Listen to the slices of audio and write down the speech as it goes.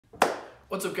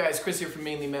What's up guys, Chris here from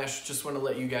Mainly Mesh. Just want to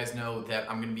let you guys know that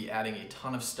I'm going to be adding a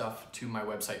ton of stuff to my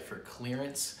website for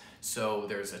clearance. So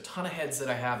there's a ton of heads that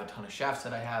I have, a ton of shafts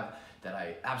that I have that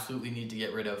I absolutely need to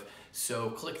get rid of. So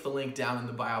click the link down in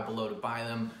the bio below to buy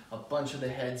them. A bunch of the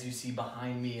heads you see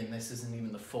behind me, and this isn't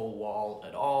even the full wall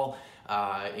at all,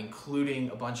 including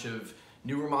a bunch of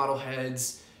newer model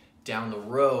heads down the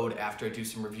road after I do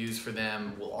some reviews for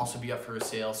them will also be up for a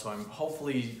sale. So I'm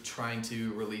hopefully trying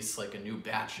to release like a new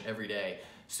batch every day.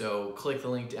 So click the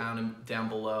link down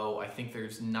below. I think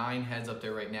there's 9 heads up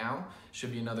there right now.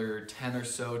 Should be another 10 or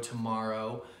so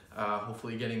tomorrow.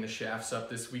 Hopefully getting the shafts up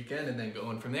this weekend and then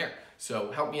going from there.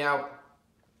 So help me out.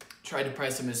 Try to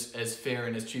price them as fair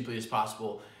and as cheaply as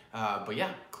possible. But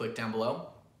yeah, click down below.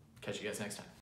 Catch you guys next time.